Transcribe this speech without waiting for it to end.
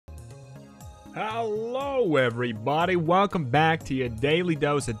Hello everybody, welcome back to your daily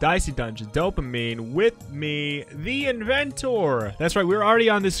dose of Dicey Dungeons dopamine with me, the Inventor. That's right, we're already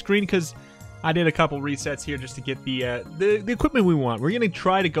on this screen because I did a couple resets here just to get the equipment we want. We're going to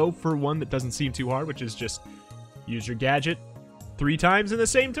try to go for one that doesn't seem too hard, which is just use your gadget 3 times in the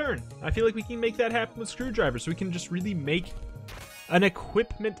same turn. I feel like we can make that happen with screwdrivers, so we can just really make an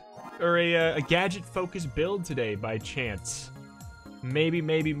equipment or a gadget-focused build today by chance. Maybe.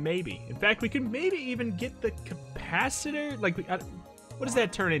 In fact, we could maybe even get the capacitor. Like, what does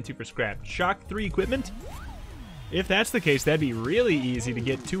that turn into for scrap? Shock 3 equipment? If that's the case, that'd be really easy to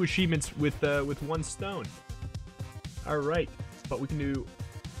get 2 achievements with 1 stone. All right, but we can do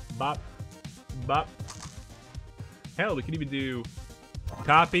bop, bop. Hell, we can even do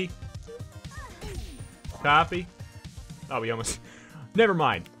copy, copy. Oh, we almost. Never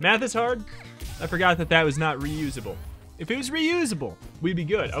mind. Math is hard. I forgot that was not reusable. If it was reusable, we'd be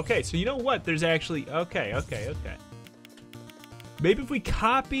good. Okay, so you know what? There's actually... Okay. Maybe if we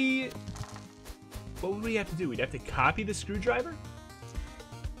copy... What would we have to do? We'd have to copy the screwdriver?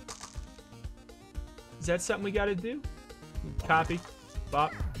 Is that something we gotta do? Copy.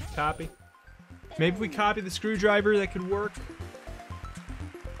 Bop. Copy. Maybe if we copy the screwdriver, that could work.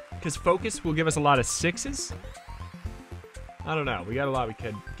 Because focus will give us a lot of 6s. I don't know. We got a lot we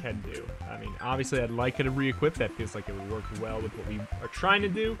can do. I mean, obviously, I'd like it to re-equip. That feels like it would work well with what we are trying to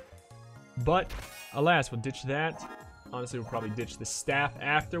do. But, alas, we'll ditch that. Honestly, we'll probably ditch the staff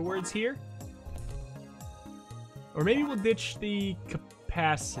afterwards here. Or maybe we'll ditch the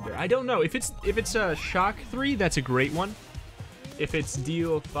capacitor. I don't know. If it's a shock 3, that's a great one. If it's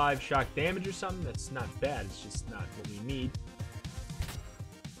deal 5 shock damage or something, that's not bad. It's just not what we need.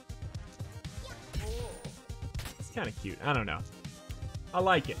 Kind of cute. I don't know. I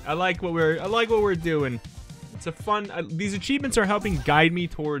like it. I like what we're doing. It's a fun. These achievements are helping guide me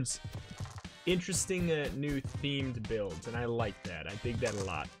towards interesting new themed builds, and I like that. I dig that a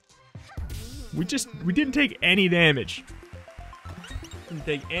lot. We didn't take any damage. Didn't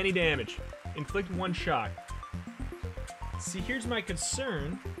take any damage. Inflict 1 shock. See, here's my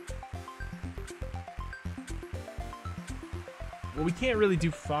concern. Well, we can't really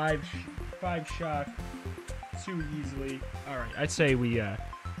do 5 shock too easily. All right, I say we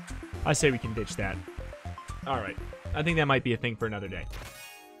can ditch that. All right, I think that might be a thing for another day.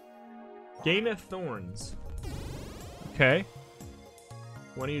 Gain of Thorns. Okay.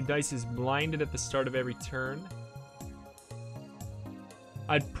 One of your dice is blinded at the start of every turn.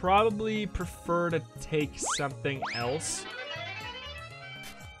 I'd probably prefer to take something else.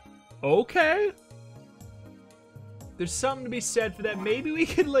 Okay. There's something to be said for that. Maybe we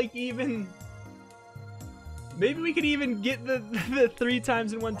could like even... Maybe we could even get the 3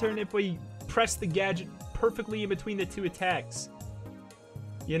 times in 1 turn if we press the gadget perfectly in between the 2 attacks.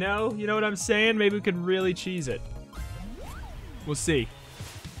 You know what I'm saying? Maybe we could really cheese it. We'll see.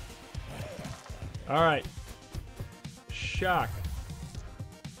 All right. Shock.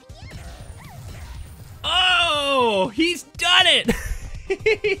 Oh, he's done it.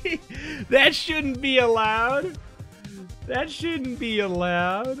 That shouldn't be allowed. That shouldn't be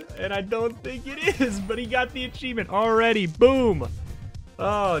allowed, and I don't think it is, but he got the achievement already. Boom.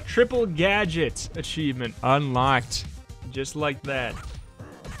 Oh, triple gadget achievement unlocked. Just like that.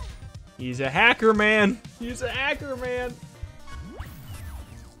 He's a hacker, man. He's a hacker, man.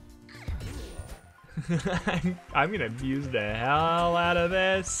 I'm gonna abuse the hell out of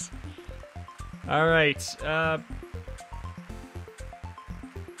this. All right.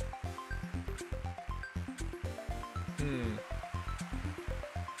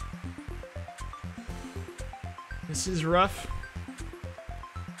 This is rough.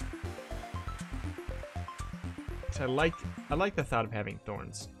 I like the thought of having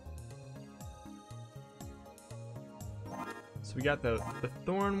thorns. So we got the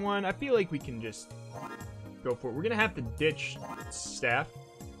thorn one. I feel like we can just go for it. We're gonna have to ditch staff,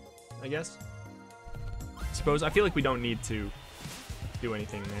 I guess. I suppose. I feel like we don't need to do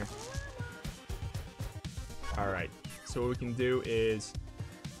anything there. All right. So what we can do is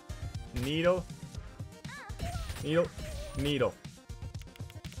needle. Needle. Needle.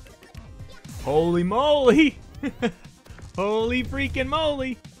 Holy moly! Holy freaking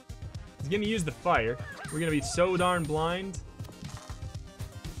moly! He's gonna use the fire. We're gonna be so darn blind.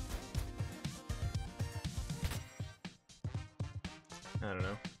 I don't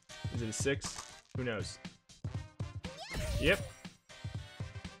know. Is it a 6? Who knows? Yep.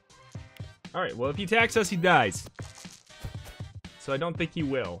 Alright, well if he attacks us, he dies. So I don't think he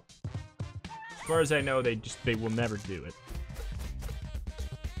will. As far as I know, they will never do it.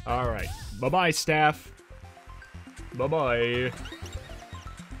 Alright. Bye-bye, staff. Bye-bye.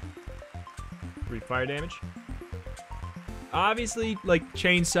 3 fire damage. Obviously, like,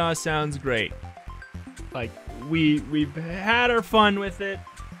 chainsaw sounds great. Like, we've had our fun with it.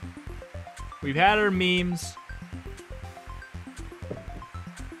 We've had our memes.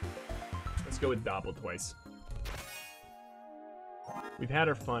 Let's go with Dobble twice. We've had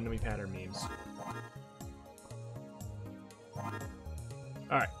our fun, and we've had our memes.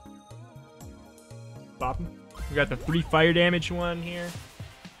 Alright. Bop him. We got the 3 fire damage one here.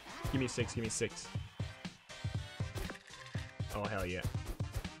 Give me 6, give me 6. Oh, hell yeah.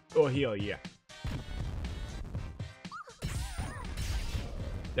 Oh, hell yeah.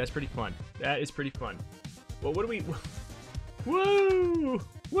 That's pretty fun. That is pretty fun. Well, what do we... Woo!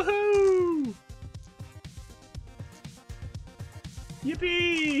 Woohoo!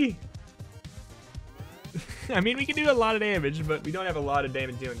 Yippee! I mean, we can do a lot of damage, but we don't have a lot of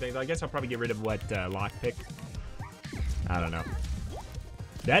damage doing things. I guess I'll probably get rid of what, lockpick. I don't know.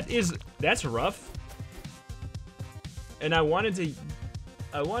 That's rough. And I wanted to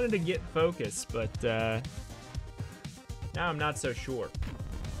get focus, but now I'm not so sure.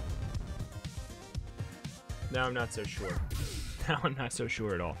 Now I'm not so sure. Now I'm not so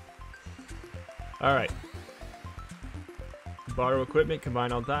sure at all. Alright. Borrow equipment,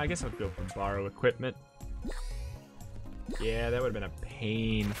 combine all die. I guess I'll go for borrow equipment. Yeah, that would have been a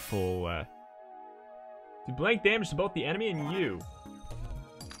painful... Do blank damage to both the enemy and you.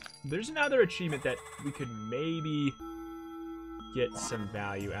 There's another achievement that we could maybe get some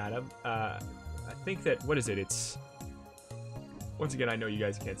value out of. I think that... What is it? It's... Once again, I know you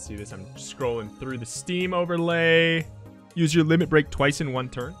guys can't see this. I'm scrolling through the Steam overlay. Use your limit break twice in 1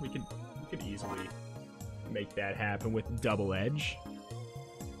 turn. We could easily make that happen with double edge.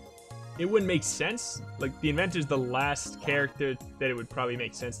 It wouldn't make sense. Like, the inventor's the last character that it would probably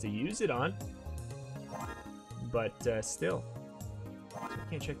make sense to use it on. But still. So I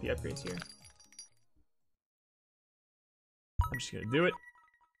can't check the upgrades here. I'm just gonna do it.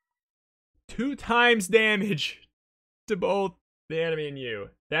 2 times damage to both the enemy and you.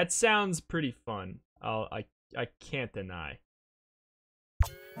 That sounds pretty fun. I can't deny.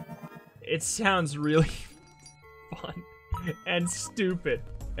 It sounds really fun and stupid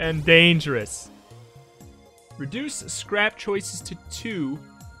and dangerous. Reduce scrap choices to 2.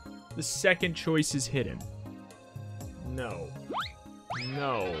 The second choice is hidden. No.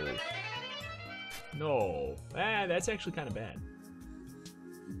 No. No. That's actually kind of bad.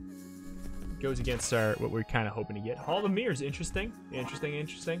 Goes against our what we're kind of hoping to get. Hall of Mirrors, interesting. Interesting.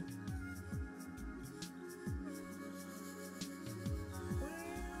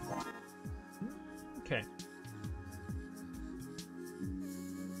 Okay.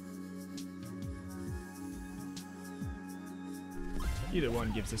 Either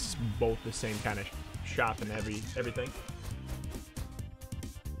one gives us both the same kind of shop and everything.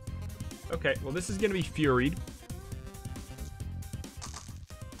 Okay, well this is gonna be Furied.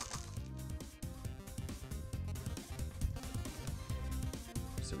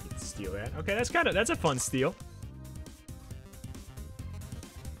 So we can steal that. Okay, that's a fun steal.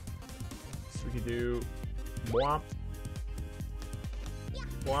 So we can do Womp.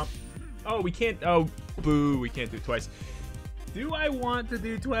 Womp. Oh, we can't. Oh, boo, we can't do it twice. Do I want to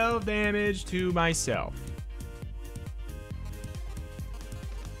do 12 damage to myself?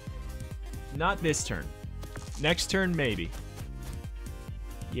 Not this turn. Next turn, maybe.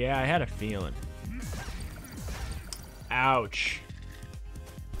 Yeah, I had a feeling. Ouch.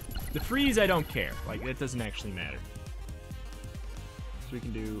 The freeze, I don't care. Like, that doesn't actually matter. So we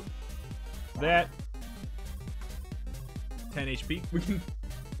can do that. 10 HP.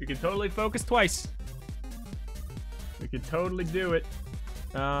 We can totally focus twice. We could totally do it.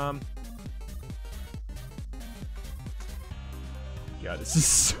 God, this is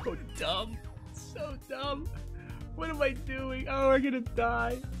so dumb. So dumb. What am I doing? Oh, we're gonna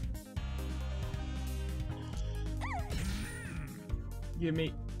die. Give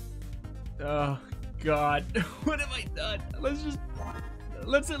me... Oh, God. What have I done?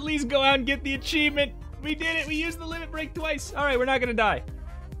 Let's at least go out and get the achievement. We did it. We used the limit break twice. All right, we're not gonna die.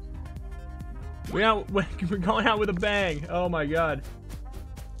 We're going out with a bang. Oh my God.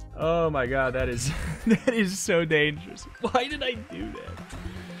 Oh my God, that is so dangerous. Why did I do that?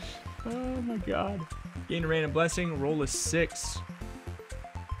 Oh my God. Gain a random blessing, roll a 6.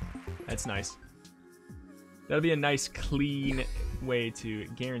 That's nice. That'll be a nice clean way to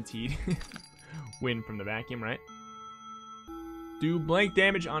guaranteed win from the vacuum, right? Do blank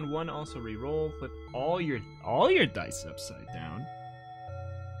damage on 1, also reroll. Flip all your dice upside down.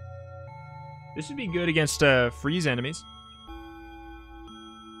 This would be good against freeze enemies.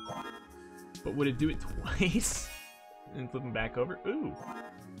 But would it do it twice? And flip them back over? Ooh.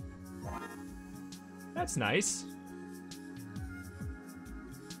 That's nice.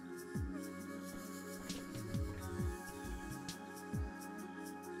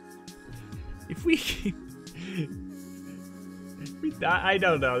 If we... I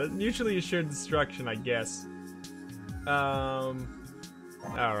don't know. That's mutually assured destruction, I guess. Alright,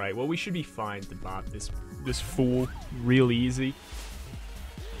 well, we should be fine to bop this fool real easy.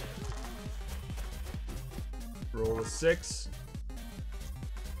 Roll a 6.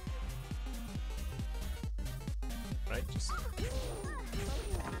 Right, just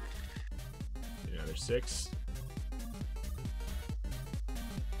another 6.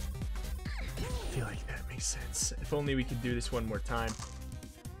 I feel like that makes sense. If only we could do this one more time.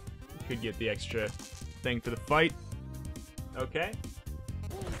 We could get the extra thing for the fight. Okay.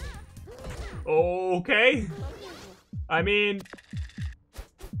 Okay. I mean,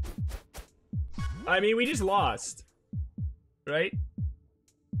 we just lost, right?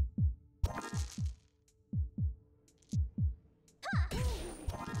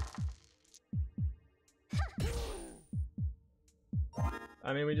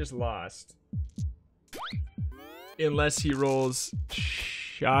 I mean, we just lost. Unless he rolls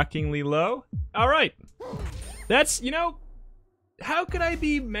shockingly low. All right. That's, you know, how could I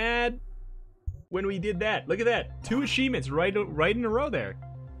be mad when we did that? Look at that. 2 achievements right in a row there.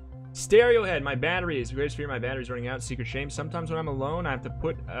 Stereo head, my batteries. Greatest fear, my battery's running out. Secret shame. Sometimes when I'm alone, I have to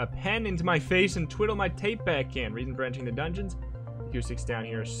put a pen into my face and twiddle my tape back in. Reason for entering the dungeons. Acoustics down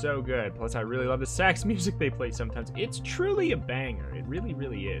here are so good. Plus, I really love the sax music they play sometimes. It's truly a banger. It really,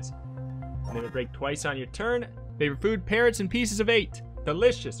 really is. Limit break twice on your turn. Favorite food, parrots and pieces of 8.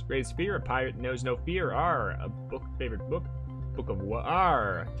 Delicious. Greatest fear, a pirate knows no fear. R. A book, favorite book. Book of what?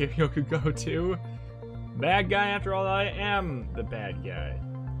 R. Karaoke go to. Bad guy, after all, I am the bad guy.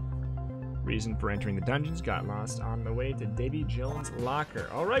 Reason for entering the dungeons, got lost on the way to Davy Jones' locker.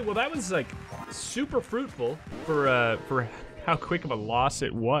 All right, well, that was like super fruitful for how quick of a loss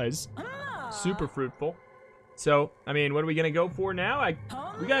it was. Super fruitful. So, I mean, what are we gonna go for now?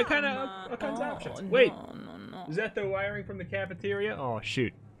 We got kind of all kinds of options. Wait, is that the wiring from the cafeteria? Oh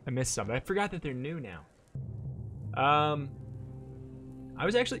shoot, I missed something. I forgot that they're new now. I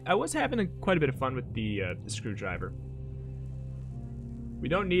was having quite a bit of fun with the screwdriver. We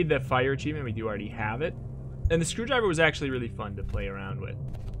don't need the fire achievement, we do already have it. And the screwdriver was actually really fun to play around with.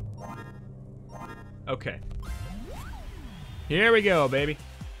 Okay. Here we go, baby.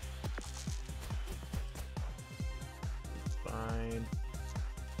 Fine.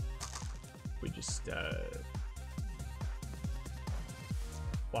 We just,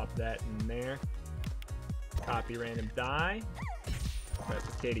 plop that in there. Copy random die.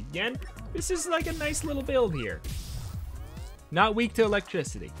 Replicate again. This is like a nice little build here. Not weak to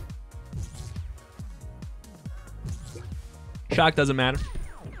electricity. Shock doesn't matter.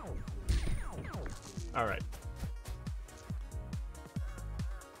 All right.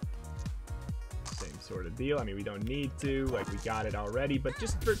 Same sort of deal. I mean, we don't need to. Like, we got it already, but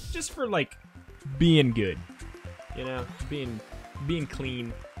just for like being good, you know, being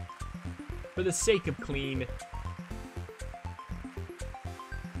clean. For the sake of clean.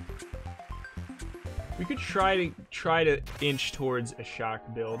 We could try to inch towards a shock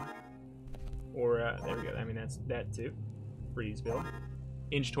build, or there we go. I mean, that's that too. Freeze build.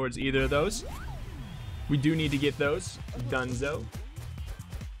 Inch towards either of those. We do need to get those. Dunzo.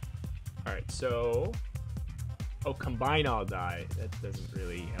 All right, so combine all die. That doesn't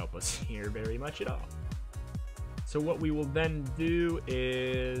really help us here very much at all. So what we will then do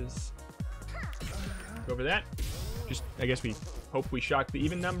is go over that. Just I guess we hope we shocked the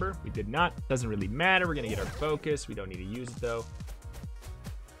even number. We did not. Doesn't really matter. We're gonna get our focus. We don't need to use it though.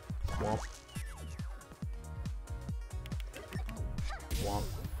 Womp. Womp.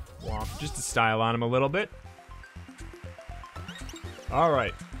 Womp. Just to style on him a little bit. All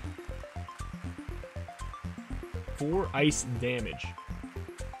right. 4 ice damage.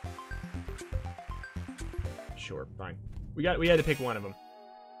 Sure, fine. We had to pick one of them.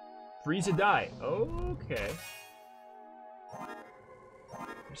 Freeze a die. Okay.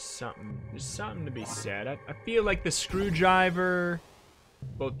 There's something to be said. I feel like the screwdriver,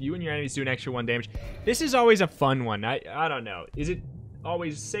 both you and your enemies do an extra 1 damage. This is always a fun one. I don't know. Is it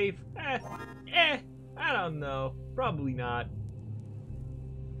always safe? I don't know. Probably not.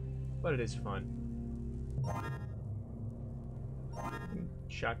 But it is fun.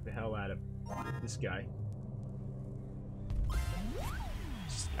 Shock the hell out of this guy.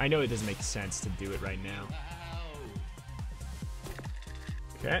 I know it doesn't make sense to do it right now.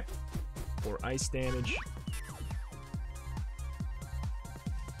 Okay. 4 ice damage.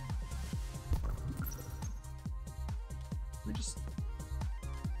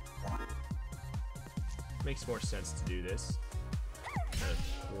 Makes more sense to do this.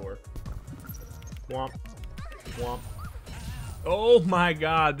 4. Womp. Womp. Oh my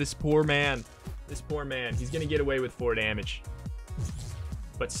god, this poor man. This poor man. He's gonna get away with 4 damage.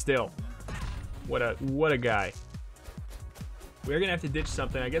 But still. What a guy. We're gonna have to ditch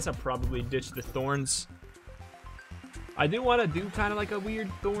something. I guess I'll probably ditch the thorns. I do want to do kind of like a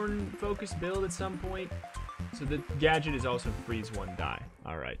weird thorn-focused build at some point. So the gadget is also freeze 1 die.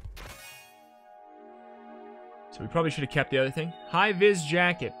 Alright. So we probably should have kept the other thing. High Vis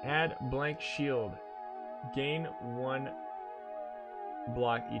Jacket. Add blank shield. Gain 1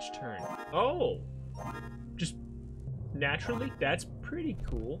 block each turn. Oh! Just naturally? That's pretty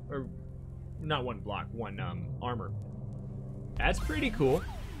cool. Or, not 1 block, 1 armor. That's pretty cool.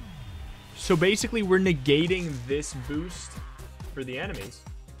 So basically, we're negating this boost for the enemies.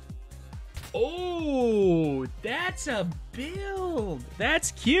 Oh, that's a build.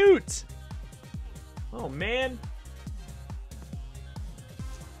 That's cute. Oh, man.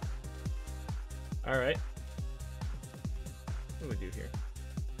 All right. What do we do here?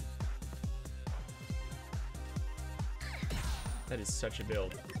 That is such a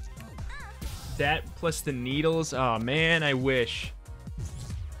build. That plus the needles. Oh, man, I wish.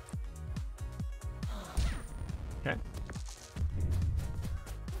 Okay.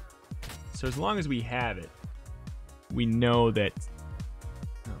 So as long as we have it, we know that...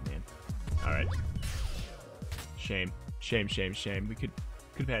 Oh, man. All right. Shame. Shame, shame, shame. We could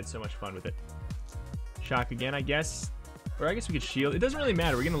have had so much fun with it. Shock again, I guess. Or I guess we could shield. It doesn't really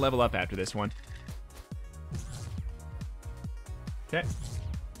matter. We're going to level up after this one. Okay.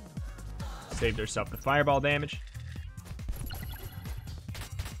 Saved ourselves the fireball damage.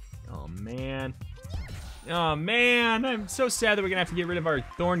 Oh, man. Oh, man. I'm so sad that we're going to have to get rid of our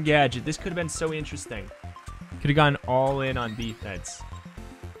thorn gadget. This could have been so interesting. Could have gone all in on defense.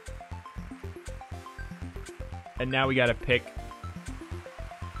 And now we got to pick.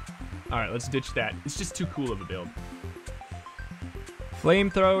 All right, let's ditch that. It's just too cool of a build.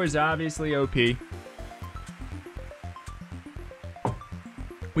 Flamethrower is obviously OP.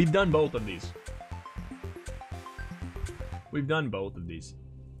 We've done both of these. We've done both of these.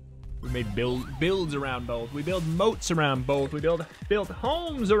 We made builds around both. We build moats around both. We built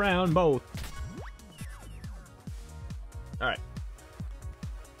homes around both. All right.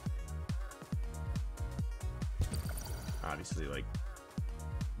 Obviously, like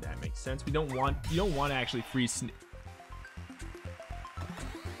that makes sense. We don't want. You don't want to actually freeze.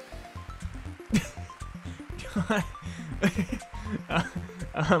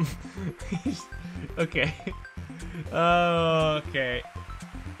 Okay. Okay.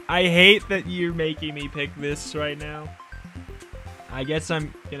 I hate that you're making me pick this right now. I guess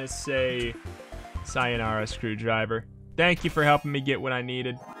I'm gonna say sayonara, screwdriver. Thank you for helping me get what I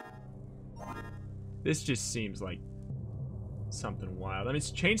needed. This just seems like something wild. I mean,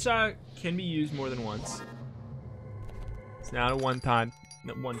 chainsaw can be used more than once. It's not a one-time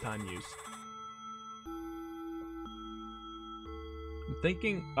use. I'm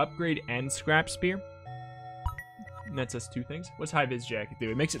thinking upgrade and scrap spear. And that's us 2 things. What's high vis jacket do?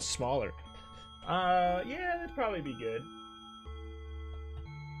 It makes it smaller. Yeah, that'd probably be good.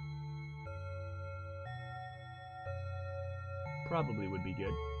 Probably would be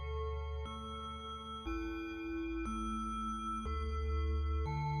good.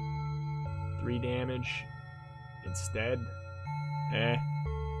 Three damage instead.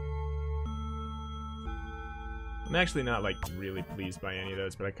 I'm actually not like really pleased by any of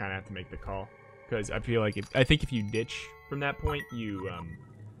those, but I kind of have to make the call because I feel like I think if you ditch from that point, you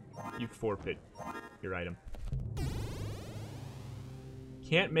forfeit your item.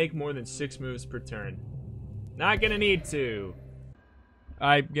 Can't make more than 6 moves per turn. Not gonna need to.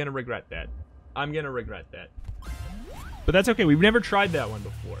 I'm gonna regret that. I'm gonna regret that. But that's okay. We've never tried that one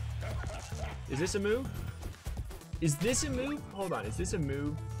before. Is this a move? Is this a move? Hold on. Is this a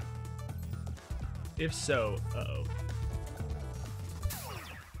move? If so, uh-oh.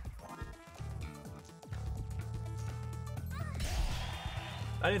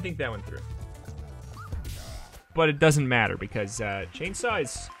 I didn't think that went through. But it doesn't matter because chainsaw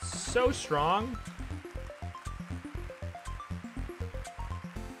is so strong.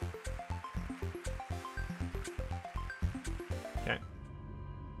 Okay.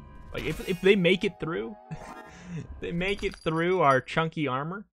 Like if they make it through, they make it through our chunky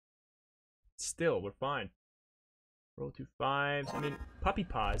armor. Still, we're fine. Roll 2 5s. I mean, puppy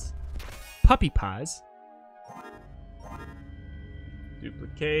paws. Puppy paws.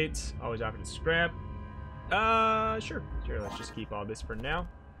 Duplicate. Always offer to scrap. Sure. Sure, let's just keep all this for now.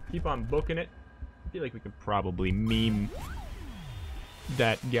 Keep on booking it. I feel like we could probably meme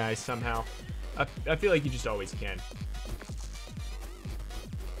that guy somehow. I feel like you just always can.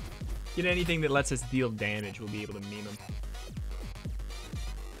 Get anything that lets us deal damage, we'll be able to meme them.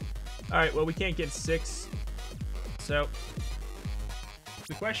 Alright, well, we can't get 6. So,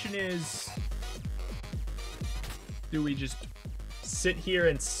 the question is, do we just sit here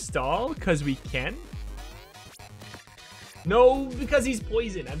and stall because we can? No, because he's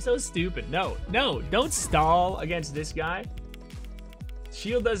poisoned. I'm so stupid. No, no, don't stall against this guy.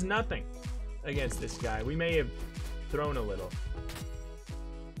 Shield does nothing against this guy. We may have thrown a little.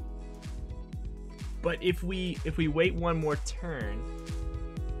 But if we wait one more turn,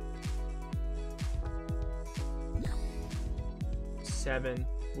 7,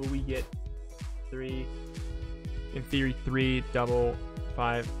 will we get 3? In theory, 3, double,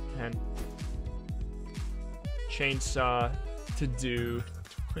 5, 10. Chainsaw to do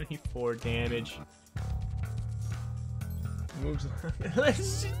 24 damage. Moves.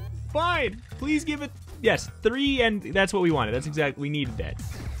 Fine. Please give it. Yes, 3, and that's what we wanted. That's exactly. We needed that.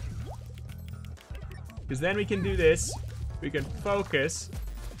 Because then we can do this. We can focus.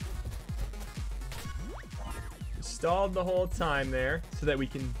 Stalled the whole time there, so that we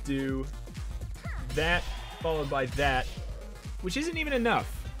can do that followed by that, which isn't even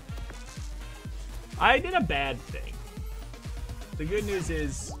enough. I did a bad thing. The good news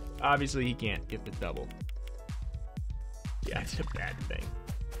is, obviously, he can't get the double. Yeah, it's a bad thing.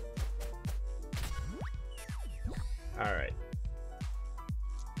 Alright.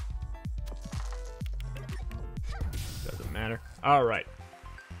 Doesn't matter. Alright.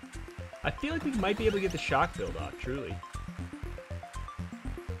 I feel like we might be able to get the shock build off, truly.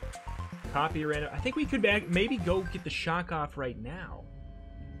 Copy random. I think we could maybe go get the shock off right now.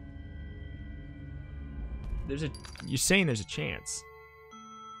 You're saying there's a chance.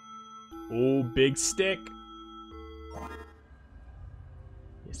 Oh, big stick.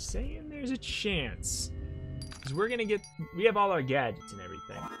 You're saying there's a chance. Because we're gonna get, we have all our gadgets and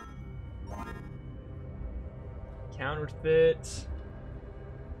everything. Counterfeit.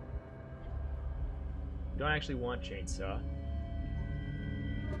 Don't actually want chainsaw.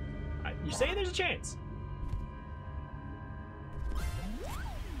 You're saying there's a chance.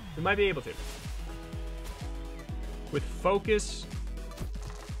 We might be able to. With focus.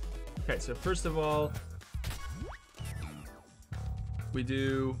 Okay, so first of all, we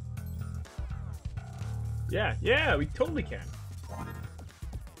do. Yeah, we totally can.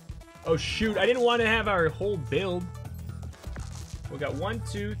 Oh shoot, I didn't want to have our whole build. We got 1,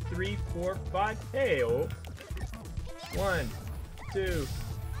 2, 3, 4, 5. Hey, oh. 1, 2,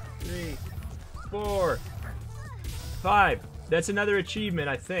 3, 4, 5. That's another achievement,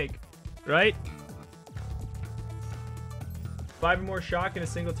 I think. Right? 5 or more shock in a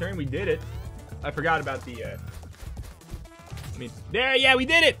single turn. We did it. I forgot about the, there, yeah, we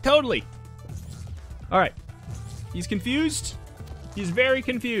did it! Totally! Alright. He's confused. He's very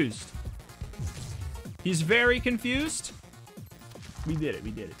confused. He's very confused. We did it, we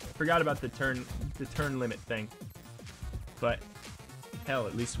did it. I forgot about the turn limit thing. But, hell,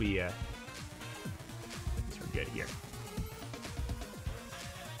 at least we're good here.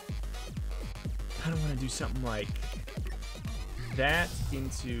 I don't want to do something like that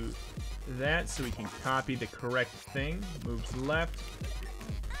into that so we can copy the correct thing. Moves left.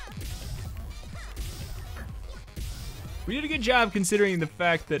 We did a good job considering the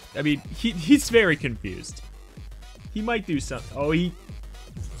fact that, I mean, he's very confused. He might do something. Oh,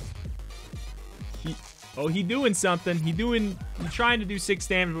 he doing something. He's trying to do 6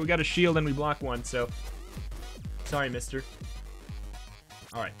 damage, but we got a shield and we block 1, so. Sorry, mister.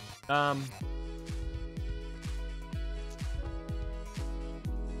 Alright.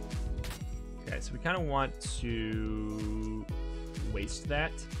 Okay, so we kind of want to waste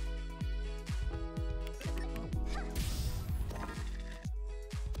that.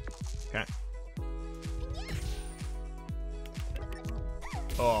 Okay.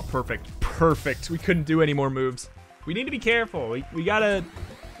 Oh, perfect. Perfect. We couldn't do any more moves. We need to be careful. We're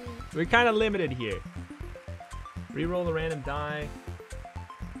kind of limited here. Reroll the random die.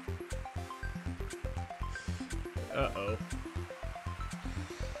 Uh-oh.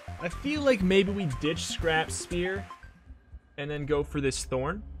 I feel like maybe we ditch Scrap Spear and then go for this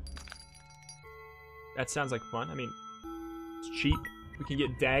Thorn. That sounds like fun. I mean, it's cheap. We can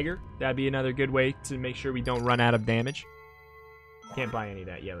get Dagger. That'd be another good way to make sure we don't run out of damage. Can't buy any of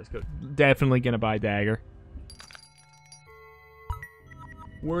that. Yeah, let's go. Definitely gonna buy Dagger.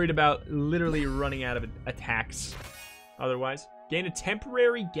 Worried about literally running out of attacks. Otherwise, gain a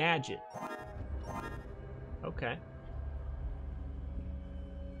temporary gadget. Okay.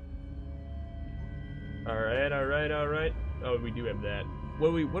 Alright. Oh, we do have that.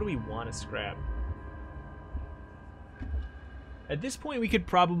 What do we want to scrap? At this point, we could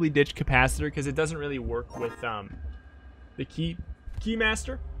probably ditch capacitor because it doesn't really work with the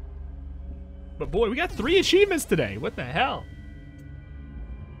keymaster. But boy, we got 3 achievements today. What the hell?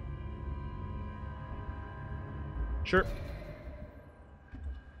 Sure.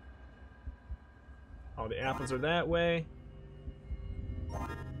 Oh, the apples are that way.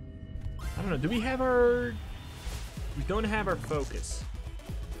 I don't know. Do we have our... We don't have our focus.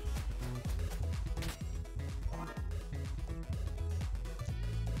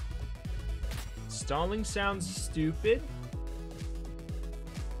 Stalling sounds stupid.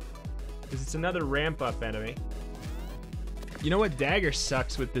 Because it's another ramp-up enemy. You know what? Dagger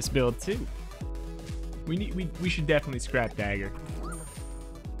sucks with this build, too. We should definitely scrap Dagger.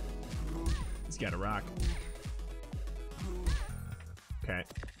 He's got a rock. Okay.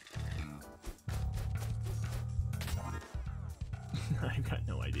 I've got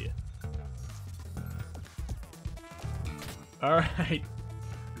no idea. Alright.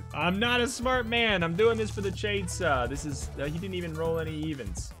 I'm not a smart man. I'm doing this for the chainsaw. This is... he didn't even roll any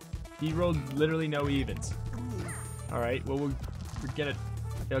evens. He rolled literally no evens. Alright, well, we're gonna...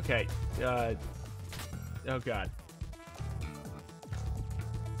 Okay. Oh, God.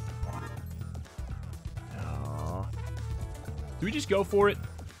 Oh. Do we just go for it?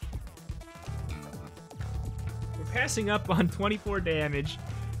 We're passing up on 24 damage,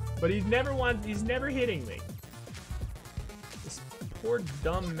 but he's never hitting me. This poor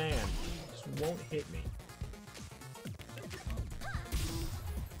dumb man just won't hit me.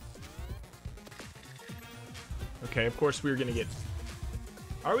 Okay, of course we're gonna get...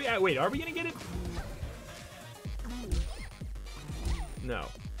 Are we? Wait, are we gonna get it? No.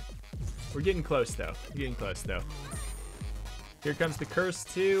 We're getting close, though. We're getting close, though. Here comes the curse,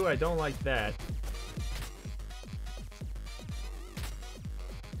 too. I don't like that.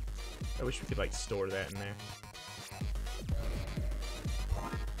 I wish we could, like, store that in there.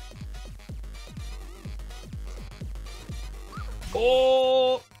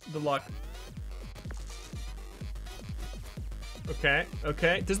 Oh! The luck. Okay,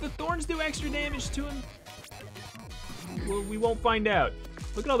 okay. Does the thorns do extra damage to him? Well, we won't find out.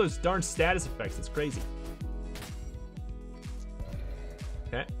 Look at all those darn status effects. It's crazy.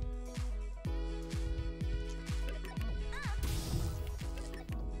 Okay.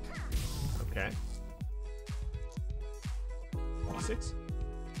 Okay. 26.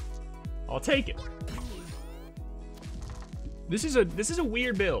 I'll take it. This is a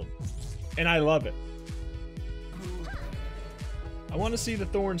weird build, and I love it. I want to see the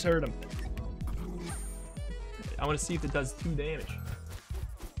thorns hurt him. I want to see if it does 2 damage.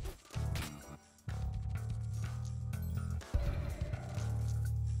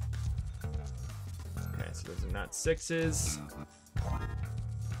 Okay, so those are not 6s.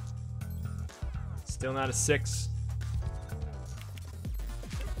 Still not a 6.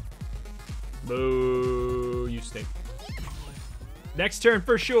 Boo, you stink. Next turn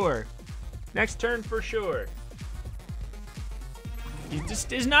for sure. Next turn for sure. He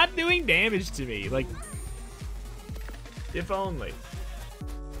just is not doing damage to me. Like, if only.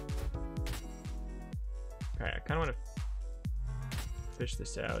 Okay, I kind of want to fish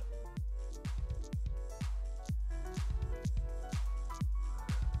this out.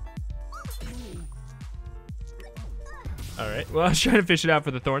 Alright, well, I was trying to fish it out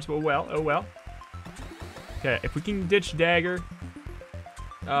for the thorns, but well, oh well. Okay, if we can ditch Dagger.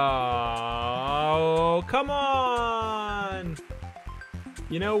 Oh, come on!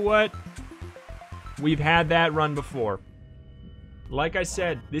 You know what? We've had that run before. Like I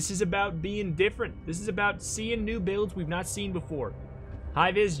said, this is about being different. This is about seeing new builds we've not seen before.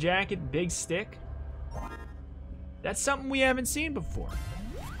 High-vis jacket, big stick. That's something we haven't seen before.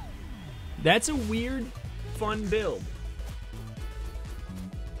 That's a weird, fun build.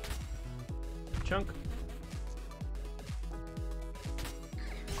 Chunk.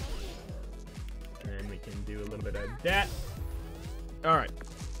 And we can do a little bit of that. Alright.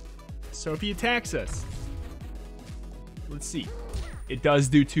 So if he attacks us, let's see. It does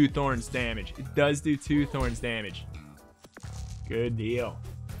do 2 thorns damage. It does do 2 thorns damage. Good deal.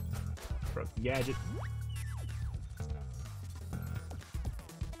 Broke the gadget.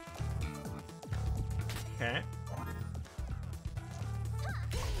 Okay.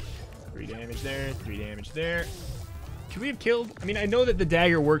 3 damage there, 3 damage there. Could we have killed? I mean, I know that the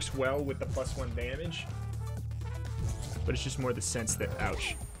dagger works well with the +1 damage, but it's just more the sense that,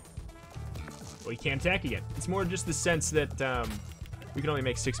 ouch. Well, he can't attack again. It's more just the sense that we can only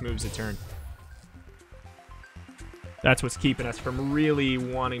make 6 moves a turn. That's what's keeping us from really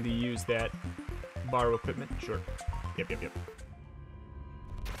wanting to use that borrow equipment. Sure. Yep.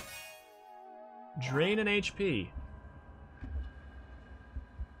 Drain an HP.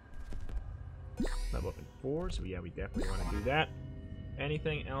 Level up in 4, so yeah, we definitely want to do that.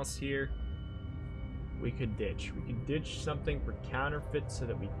 Anything else here we could ditch? We could ditch something for counterfeit so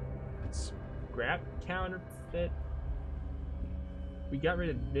that we scrap counterfeit. We got rid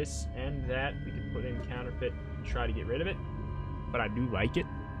of this and that. We could put in counterfeit and try to get rid of it. But I do like it.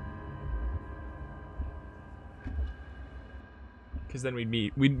 Because then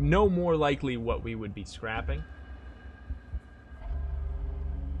we'd know more likely what we would be scrapping.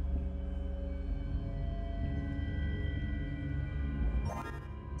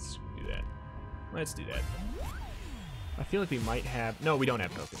 Let's do that. Let's do that. I feel like we might have... No, we don't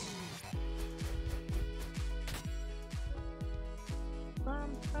have focus.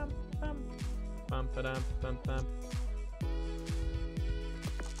 Bum, bum, bum. Bum, ba-dum, bum, bum.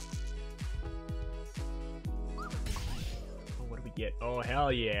 Oh, what do we get? Oh,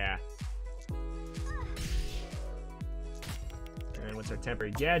 hell yeah. And what's our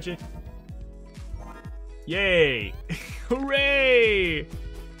temporary gadget? Yay! Hooray!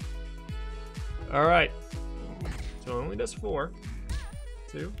 Alright. So it only does 4.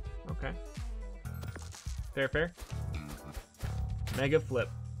 2. Okay. Fair, fair. Mega flip.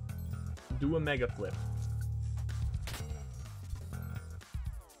 Do a mega flip.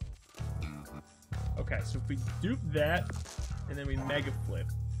 Okay, so if we dupe that, and then we mega flip.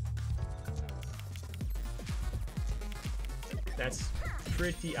 That's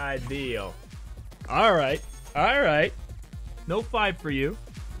pretty ideal. Alright, alright. No 5 for you.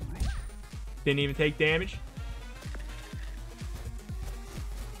 Didn't even take damage.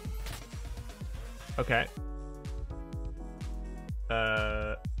 Okay.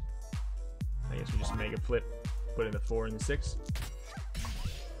 I guess we just mega flip, put in the 4 and the 6.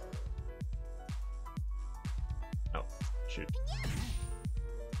 Oh, shoot.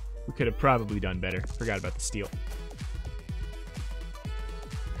 We could have probably done better. Forgot about the steal.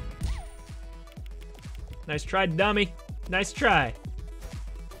 Nice try, dummy. Nice try.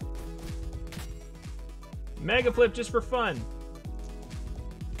 Mega flip just for fun.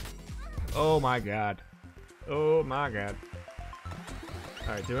 Oh my god. Oh my god.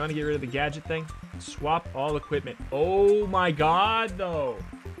 Alright, do we want to get rid of the gadget thing? Swap all equipment. Oh my god, though.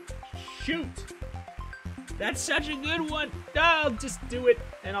 Shoot. That's such a good one. I'll just do it,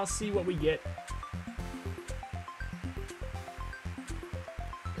 and I'll see what we get.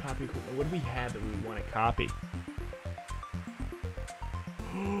 Copy equipment. What do we have that we would want to copy?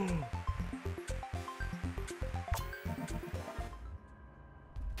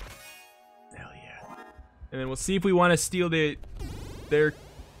 Hell yeah. And then we'll see if we want to steal their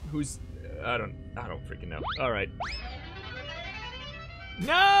who's I don't freaking know. All right.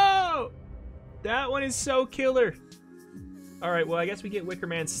 No! That one is so killer. All right, well, I guess we get Wicker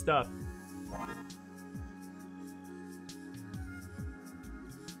Man's stuff.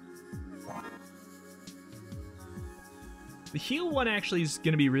 The heal one actually is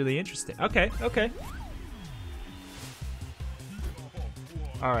going to be really interesting. Okay, okay.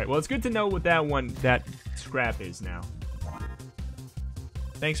 All right, well, it's good to know what that scrap is now.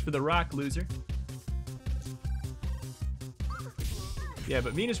 Thanks for the rock, loser. Yeah,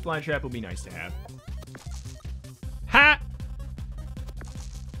 but Venus Flytrap will be nice to have. Ha!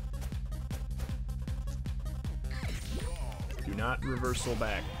 Do not reversal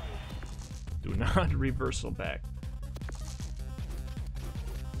back. Do not reversal back.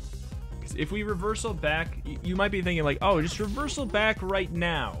 Because if we reversal back, you might be thinking like, oh, just reversal back right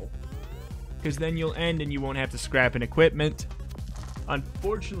now. Because then you'll end and you won't have to scrap an equipment.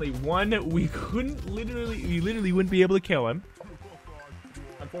 Unfortunately, one, we literally wouldn't be able to kill him.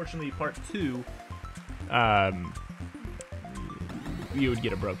 Unfortunately, part 2, you would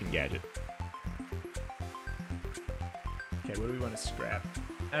get a broken gadget. Okay, what do we want to scrap?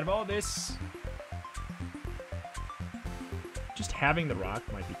 Out of all this, just having the rock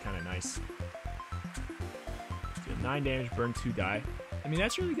might be kind of nice. Deal 9 damage, burn 2 die. I mean,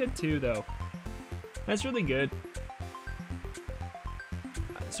 that's really good too, though. That's really good.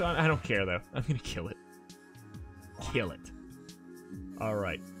 So I don't care, though. I'm going to kill it. Kill it.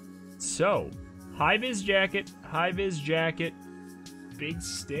 Alright. So, high-vis jacket, big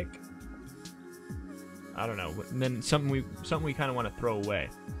stick. I don't know. And then something we kind of want to throw away.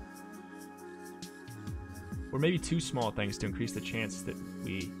 Or maybe 2 small things to increase the chance that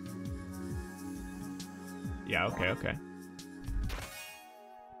we... Yeah, okay, okay.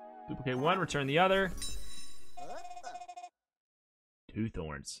 Duplicate 1, return the other. 2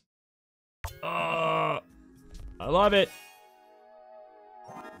 thorns. Oh, I love it.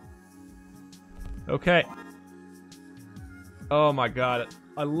 Okay. Oh my god.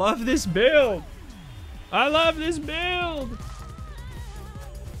 I love this build. I love this build.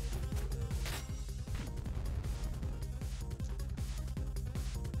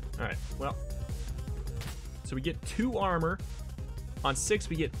 All right, well. So we get 2 armor. On 6,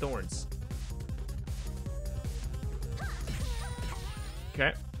 we get thorns.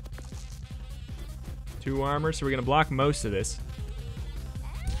 Okay. 2 armor, so we're gonna block most of this.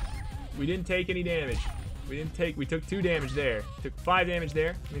 We didn't take any damage. We took 2 damage there. Took 5 damage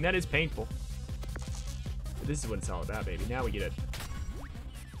there. I mean, that is painful. But this is what it's all about, baby. Now we get it.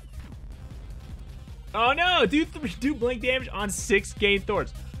 Oh no! Do blink damage on 6 gain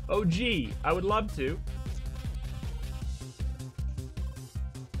thorns. Oh gee, I would love to.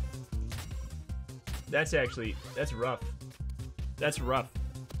 That's rough. That's rough.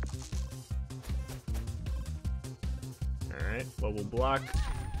 Alright, well, we'll block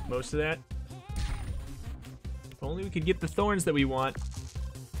most of that. If only we could get the thorns that we want.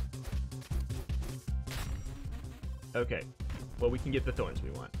 Okay, well, we can get the thorns we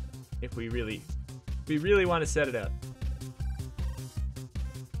want. If we really want to set it up.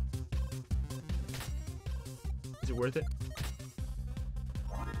 Is it worth it?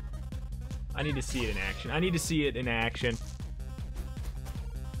 I need to see it in action. I need to see it in action.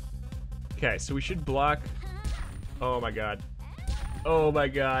 Okay, so we should block. Oh my god. Oh my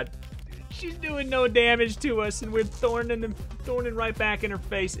god. She's doing no damage to us, and we're thorning right back in her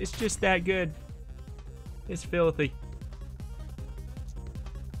face. It's just that good. It's filthy.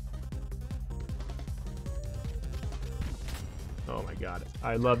 Oh my god.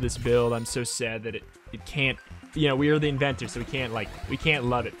 I love this build. I'm so sad that it can't. You know, we are the inventors, so we can't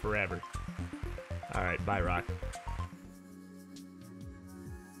love it forever. All right, bye, Rock.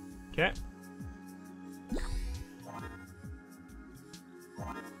 Okay.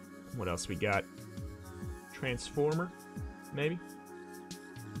 What else we got? Transformer, maybe?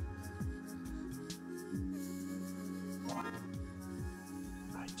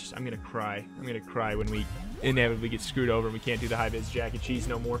 I'm gonna cry. I'm gonna cry when we inevitably get screwed over and we can't do the high-vis Jack and Cheese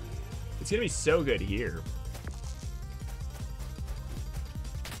no more. It's gonna be so good here.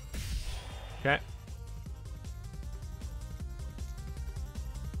 Okay.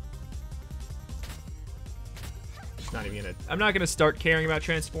 Not even gonna. I'm not gonna start caring about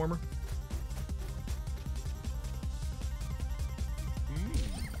Transformer.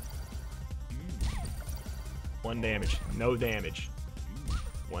 One damage. No damage.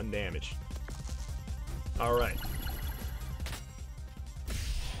 1 damage. All right.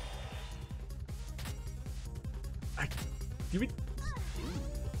 Did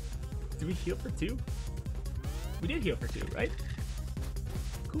we heal for 2? We did heal for 2, right?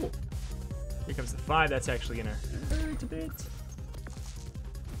 Cool. Here comes the 5. That's actually gonna hurt a bit.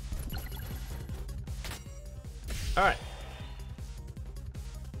 All right.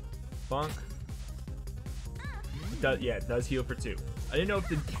 Bonk. Yeah, it does heal for 2. I didn't know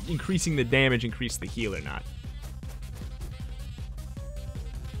if increasing the damage increased the heal or not.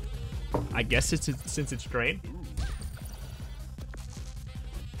 I guess since it's drained.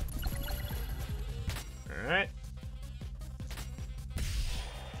 All right.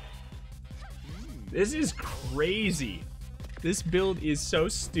 This is crazy. This build is so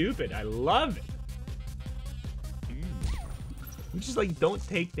stupid. I love it. We just like don't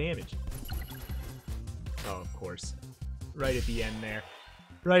take damage. Oh, of course. Right at the end there.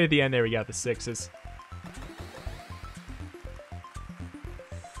 Right at the end there, we got the 6s.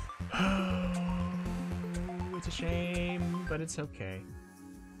 Oh, it's a shame, but it's okay.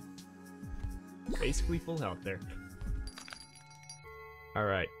 Basically full health there. All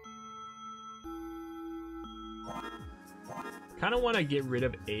right. Kind of want to get rid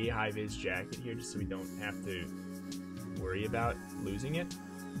of a high-vis jacket here just so we don't have to worry about losing it.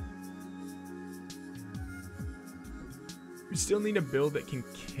 We still need a build that can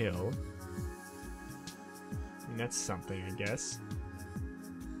kill. I mean, that's something, I guess.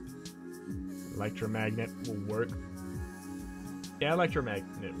 Electromagnet will work. Yeah,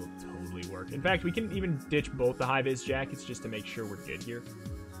 electromagnet will totally work. In fact, we can even ditch both the high-vis jackets just to make sure we're good here.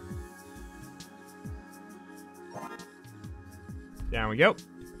 Down we go.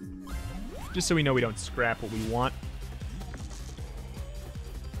 Just so we know we don't scrap what we want.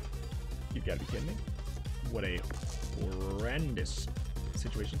 You've got to be kidding me. What a horrendous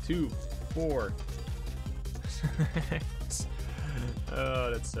situation. 2, 4.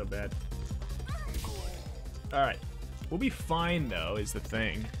 Oh, that's so bad. Alright. We'll be fine, though, is the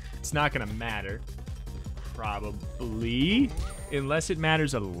thing. It's not going to matter. Probably. Unless it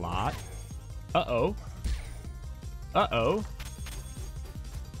matters a lot. Uh-oh. Uh-oh.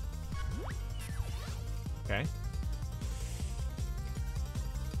 Okay.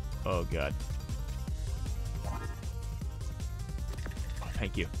 Oh, God.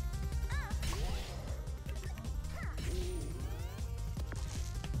 Thank you.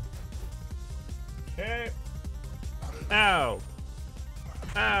 Okay. Ow.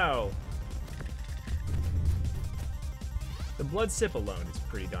 Ow. The blood sip alone is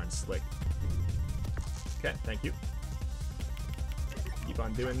pretty darn slick. Okay, thank you. Keep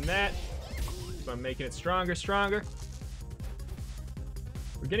on doing that. Keep on making it stronger, stronger.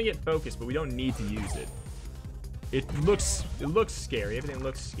 We're gonna get focused, but we don't need to use it. It looks scary. Everything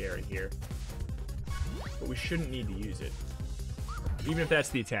looks scary here. But we shouldn't need to use it. Even if that's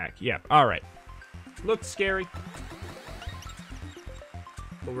the attack. Yeah, alright. Looks scary.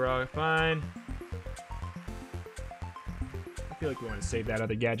 But we're all fine. I feel like we want to save that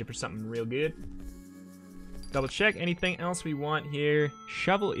other gadget for something real good. Double check. Anything else we want here?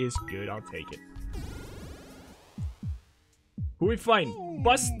 Shovel is good. I'll take it. Who are we fighting?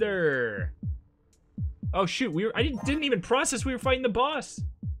 Buster! Oh shoot, I didn't even process we were fighting the boss.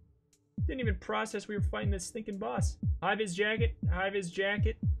 Didn't even process we were fighting this stinking boss. High-vis jacket, high-vis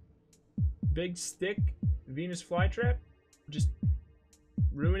jacket. Big stick, Venus flytrap. Just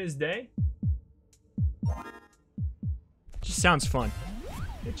ruin his day. Just sounds fun.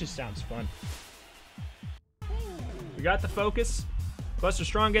 It just sounds fun. We got the focus. Buster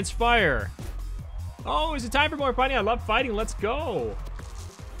strong against fire. Oh, is it time for more fighting? I love fighting. Let's go.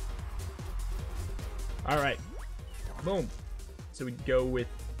 All right. Boom. So we go with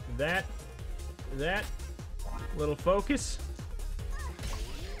that. Little focus.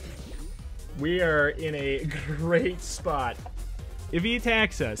 We are in a great spot. If he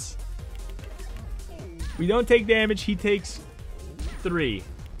attacks us, we don't take damage. He takes 3.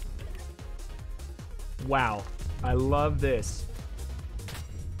 Wow. I love this.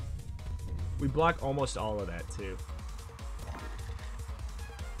 We block almost all of that, too.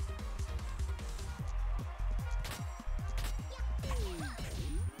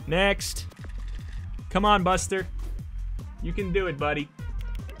 Next. Come on, Buster. You can do it, buddy.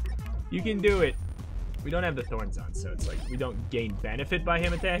 You can do it. We don't have the thorns on, so it's like we don't gain benefit by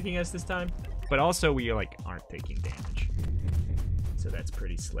him attacking us this time. But also, we like aren't taking damage. So that's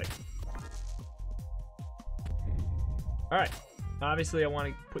pretty slick. Alright. Obviously, I want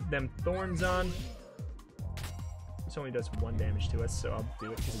to put them thorns on. This only does 1 damage to us, so I'll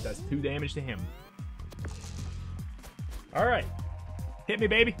do it because it does 2 damage to him. Alright. Hit me,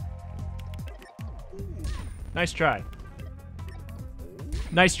 baby. Nice try.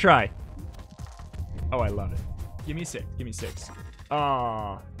 Nice try. Oh, I love it. Give me 6. Give me 6.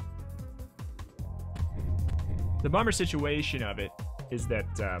 Aww. The bummer situation of it is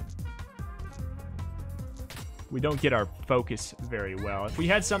that we don't get our focus very well. If we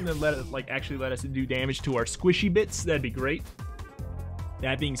had something that actually let us do damage to our squishy bits, that'd be great.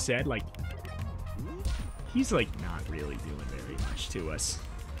 That being said, like, he's like not really doing very much to us.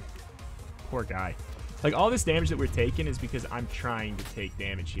 Poor guy. Like, all this damage that we're taking is because I'm trying to take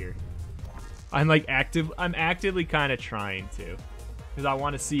damage here. I'm actively kind of trying to, because I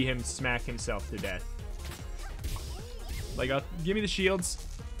want to see him smack himself to death. Like, give me the shields.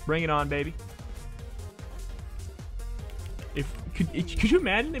 Bring it on, baby. Could you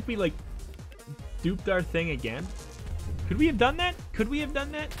imagine if we, like, duped our thing again? Could we have done that? Could we have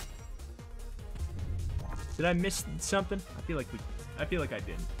done that? Did I miss something? I feel like I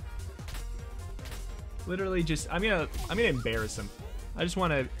didn't. Literally just, I'm gonna embarrass him. I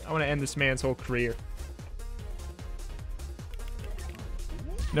wanna end this man's whole career.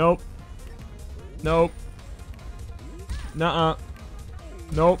 Nope. Nope. Nuh-uh.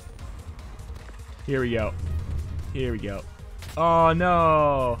 Nope. Here we go. Here we go. Oh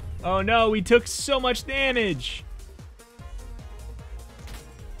no. Oh no, we took so much damage.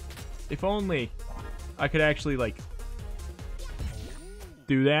 If only I could actually, like,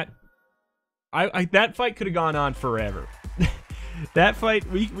 do that. That fight could have gone on forever. That fight,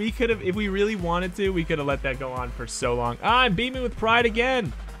 we could have, if we really wanted to, we could have let that go on for so long. I'm beaming with pride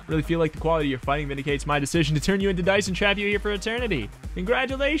again. Really feel like the quality of your fighting vindicates my decision to turn you into dice and trap you here for eternity.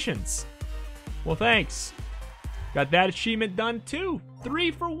 Congratulations. Well, thanks. Got that achievement done too.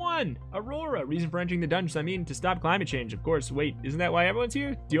 3 for 1. Aurora. Reason for entering the dungeons, I mean, to stop climate change. Of course. Wait, isn't that why everyone's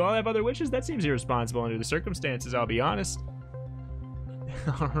here? Do you all have other wishes? That seems irresponsible under the circumstances, I'll be honest.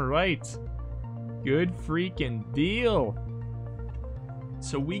 Alright. Good freaking deal.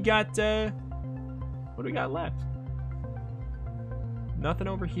 So we got, what do we got left? Nothing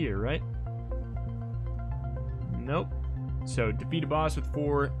over here, right? Nope. So defeat a boss with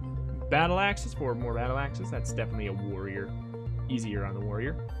 4 battle axes, 4 more battle axes. That's definitely a warrior. Easier on the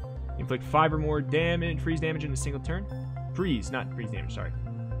warrior. Inflict 5 or more damage, freeze damage in a single turn. Freeze, not freeze damage, sorry.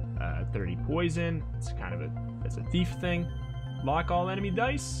 30 poison. It's kind of that's a thief thing. Lock all enemy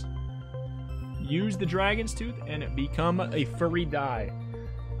dice. Use the Dragon's Tooth and become a furry die.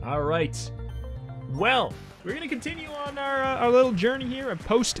 All right. Well, we're going to continue on our little journey here of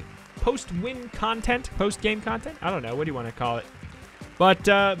post-win content, post-game content. I don't know. What do you want to call it? But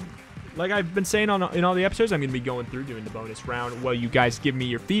like I've been saying in all the episodes, I'm going to be going through doing the bonus round while you guys give me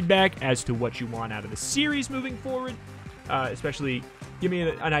your feedback as to what you want out of the series moving forward. Especially give me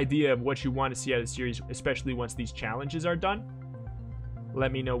an idea of what you want to see out of the series, especially once these challenges are done.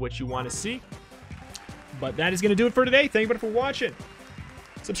 Let me know what you want to see. But that is going to do it for today. Thank you for watching.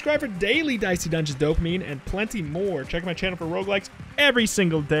 Subscribe for daily Dicey Dungeons dopamine and plenty more. Check my channel for roguelikes every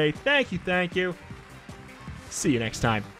single day. Thank you, thank you. See you next time.